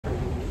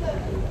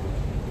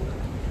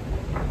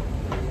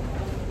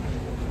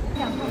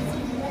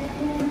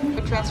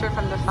transfer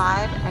from the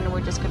 5 and we're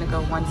just gonna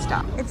go one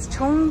stop. It's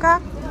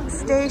Chonggak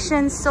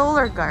Station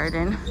Solar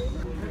Garden.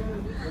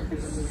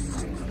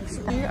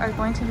 We are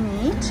going to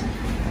meet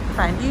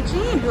friend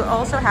Eugene, who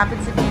also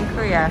happens to be in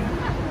Korea.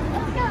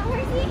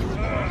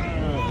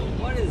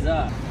 What is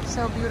that?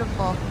 So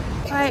beautiful. All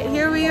right,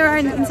 here we are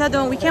in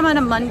Insadong. We came on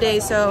a Monday,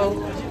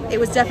 so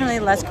it was definitely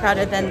less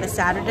crowded than the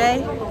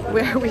Saturday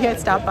where we had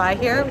stopped by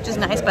here, which is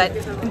nice, but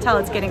you can tell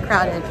it's getting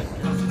crowded.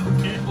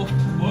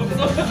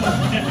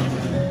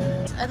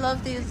 I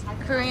love these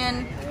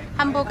Korean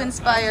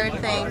hanbok-inspired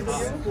things.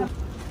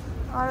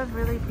 A lot of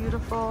really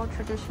beautiful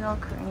traditional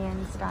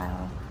Korean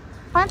style.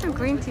 A bunch of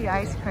green tea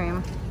ice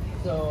cream.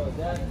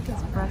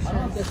 These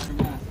brushes.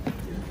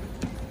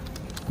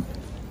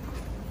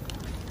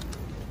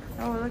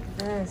 Oh, look at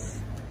this.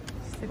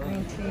 It's the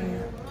green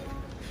tea.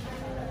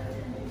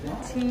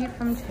 Tea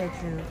from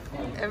Jeju.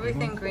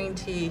 Everything green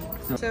tea.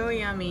 So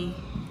yummy.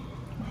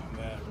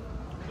 Yeah,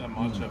 that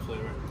matcha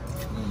flavor.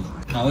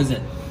 How is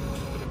it?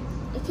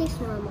 It tastes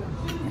normal.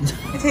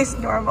 It tastes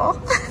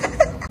normal.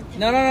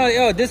 No,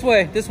 yo, this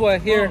way,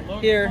 here,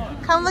 here.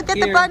 Come look at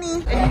the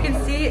bunny. And you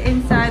can see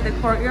inside the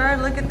courtyard,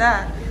 look at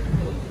that.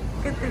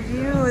 Look at the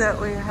view that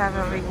we have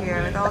over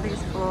here with all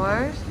these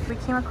floors. We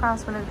came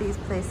across one of these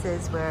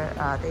places where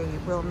they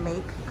will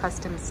make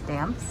custom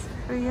stamps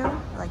for you,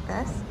 like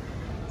this.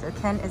 So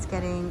Ken is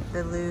getting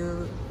the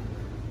Lu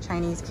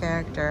Chinese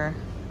character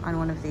on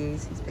one of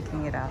these. He's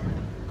picking it up.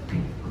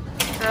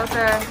 Girls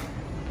are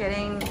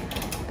getting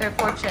their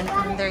fortune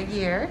from their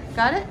year.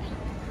 Got it?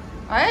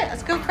 All right,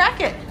 let's go crack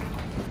it.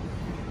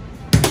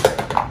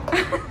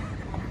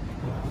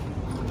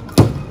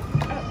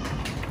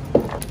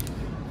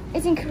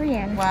 It's in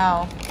Korean.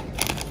 Wow.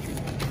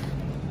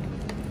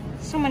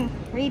 Someone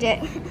read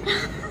it.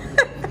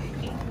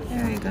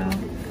 There we go.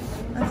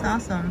 That's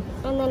awesome.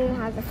 And then it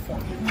has a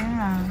fish.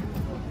 Yeah.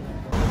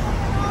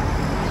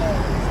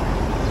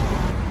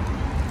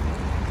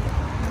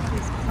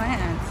 These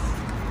plants.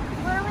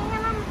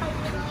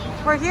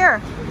 We're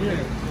here.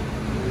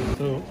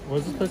 So,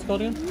 what's this place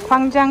called again?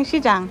 Gwangjang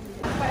Market.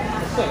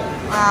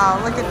 Wow,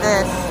 look at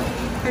this.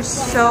 There's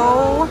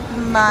so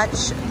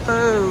much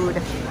food.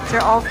 These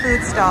are all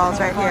food stalls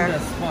right here.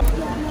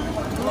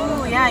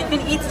 Ooh, yeah, you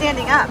can eat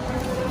standing up.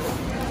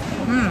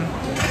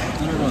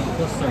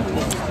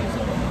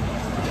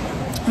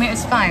 I mean,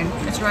 it's fine.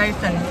 It's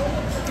rice and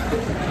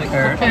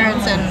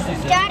carrots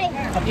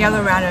and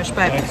yellow radish,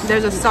 but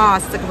there's a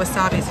sauce, it's like a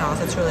wasabi sauce.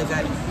 It's really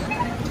good.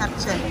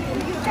 Captain.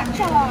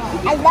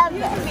 I love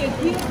it.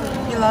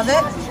 You love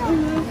it?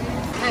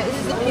 This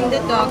is the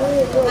pindit dog.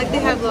 Like they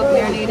have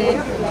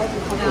marinated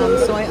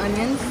soy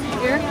onions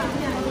here.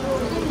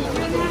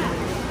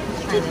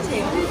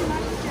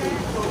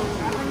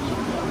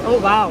 Oh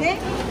wow.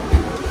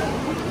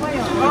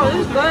 Oh,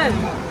 this is good.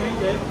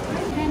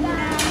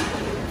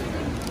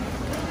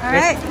 All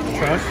right.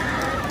 Trash?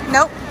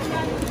 Nope.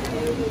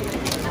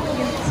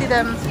 You can see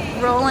them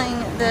rolling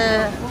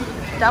the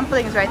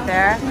dumplings right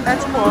there.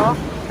 That's cool.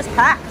 It's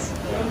packed.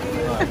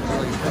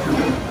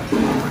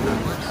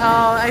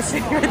 Oh, I see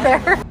right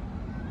there.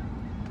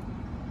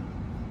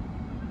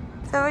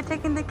 So we're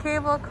taking the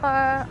cable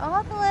car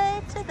all the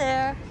way to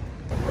there.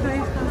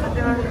 Please close the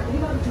door.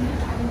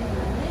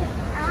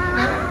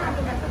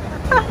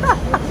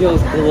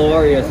 Feels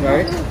glorious,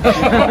 right?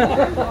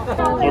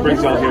 What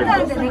brings y'all here?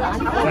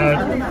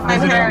 My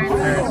parents.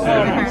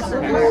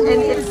 And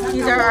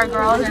these are our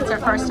girls, and it's their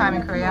first time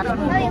in Korea. Oh,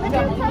 look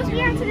how close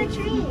we are to the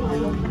tree.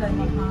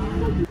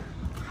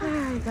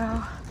 There we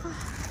go.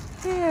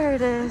 Here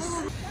it is.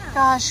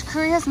 Gosh,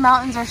 Korea's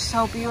mountains are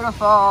so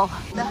beautiful.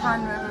 The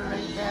Han River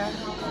right there.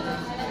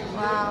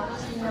 Wow,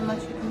 see how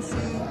much you can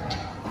see.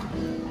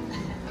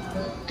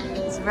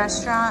 It's a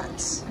restaurant.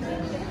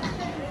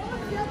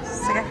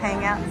 Just like a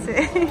hangout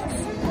space.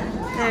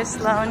 There's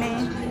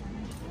Loney.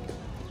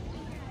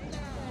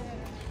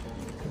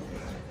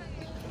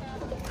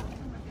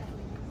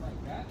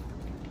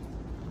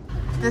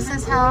 This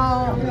is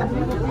how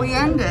we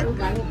end it. Oh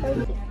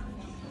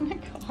my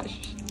gosh.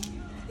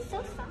 So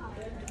soft.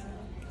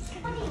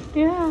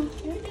 Yeah.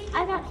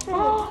 I got 4.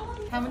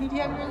 How many do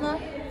you have in your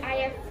left? I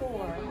have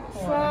 4.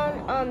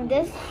 From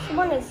this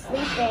one is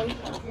sleeping.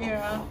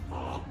 Yeah.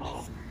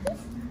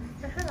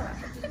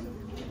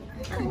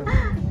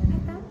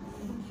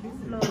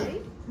 Slowly.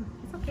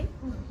 It's okay.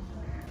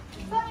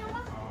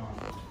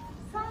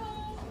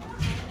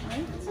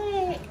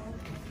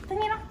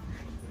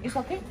 It's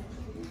okay.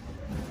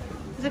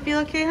 Does it feel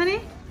okay, honey?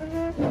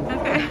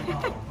 Okay.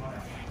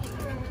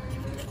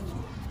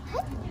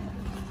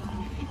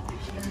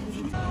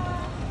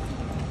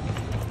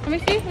 Let me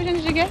see. Which one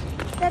did you get?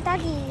 The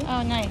doggy.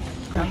 Oh, nice.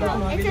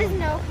 It says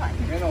no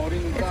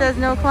climbing. It says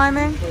no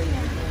climbing?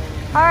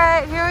 All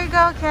right, here we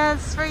go,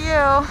 kids, for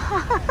you.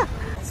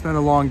 It's been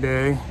a long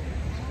day,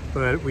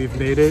 but we've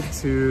made it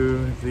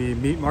to the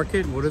meat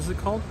market. What is it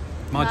called?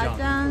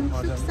 Majang.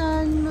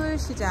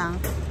 축산물시장.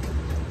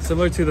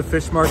 Similar to the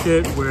fish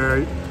market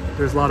where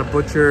there's a lot of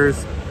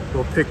butchers.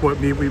 We'll pick what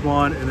meat we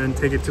want and then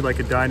take it to like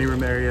a dining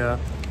room area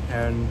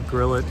and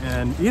grill it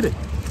and eat it.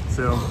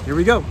 So here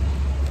we go.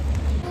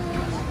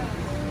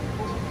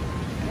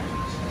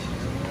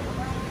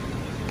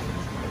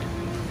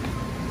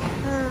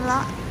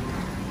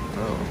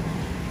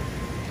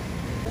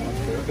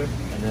 Okay.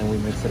 and then we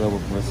mix it up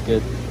with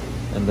brisket,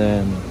 and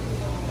then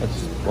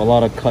it's a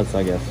lot of cuts,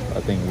 I guess. I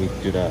think we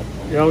do that.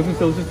 Yeah, I was gonna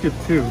say let's just get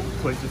two.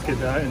 Like just get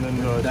that and then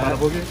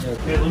tteokbokki.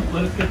 Yeah. Yeah,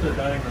 let us get the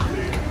dining room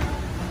seat.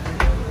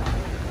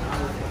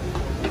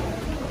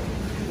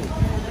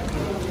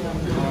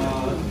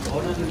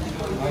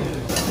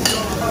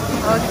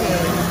 Okay.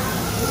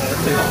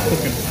 It's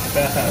cooking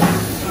fast.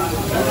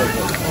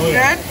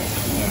 Good?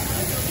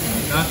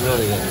 That's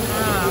really good.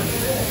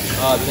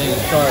 Oh, dang,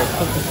 sorry, it's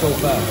cooking so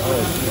fast. Oh,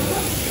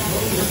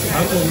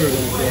 That's what we were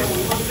looking for.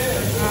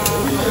 A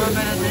little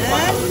bit of this.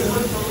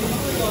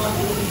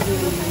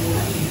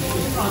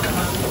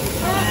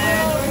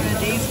 And one of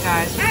these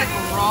guys. It's like a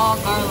raw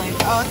garlic.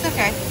 Oh, it's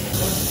okay.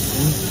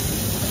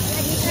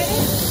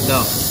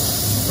 no,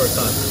 first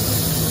time.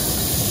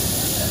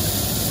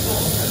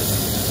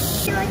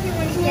 I feel like you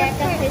want to stay at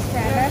that place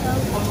forever.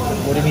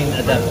 What do you mean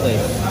at that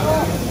place?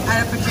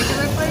 At a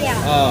particular place?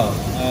 Yeah. Oh,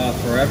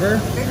 forever?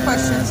 Good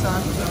question,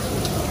 son.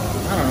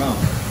 I don't know.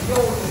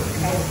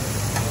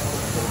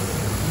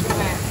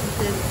 Okay,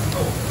 this is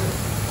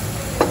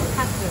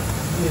katsu.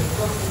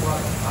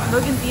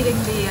 Logan's eating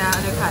the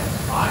other cut.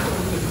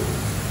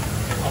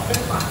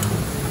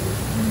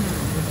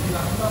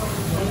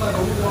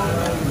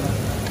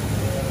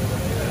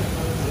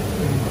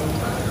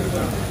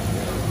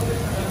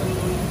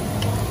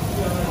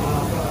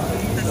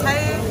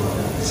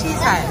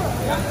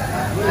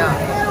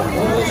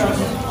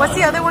 What's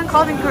the other one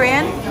called in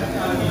Korean?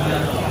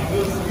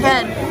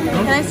 Ken,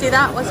 can I see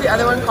that? What's the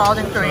other one called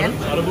in Korean?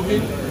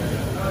 Tteokbokki?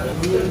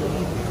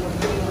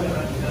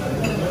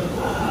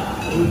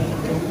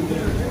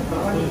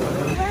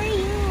 Where are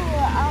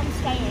you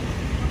staying?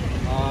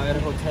 At a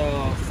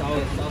hotel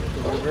south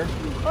of the river.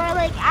 Or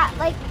at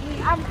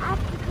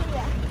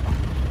Korea?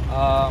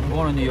 I'm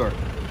going to New York.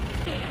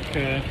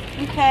 Okay.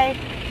 Okay.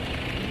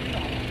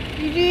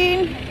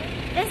 Eugene,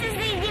 This is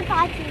the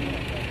party.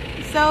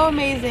 so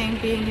amazing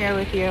being here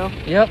with you.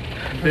 Yep.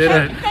 Did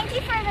it. Thank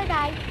you for the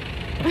guide.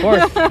 Of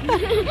course.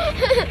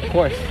 Of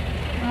course.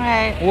 All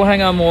right. We'll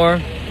hang out more.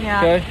 Yeah.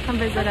 Okay. Come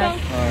visit Okay. us.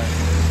 Alright.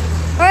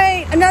 All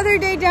right. Another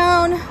day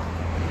down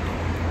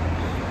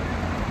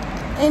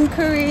in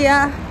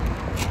Korea.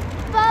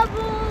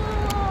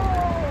 Bubbles.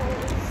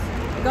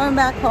 Going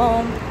back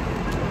home.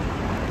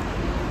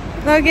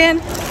 Logan,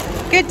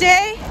 good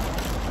day.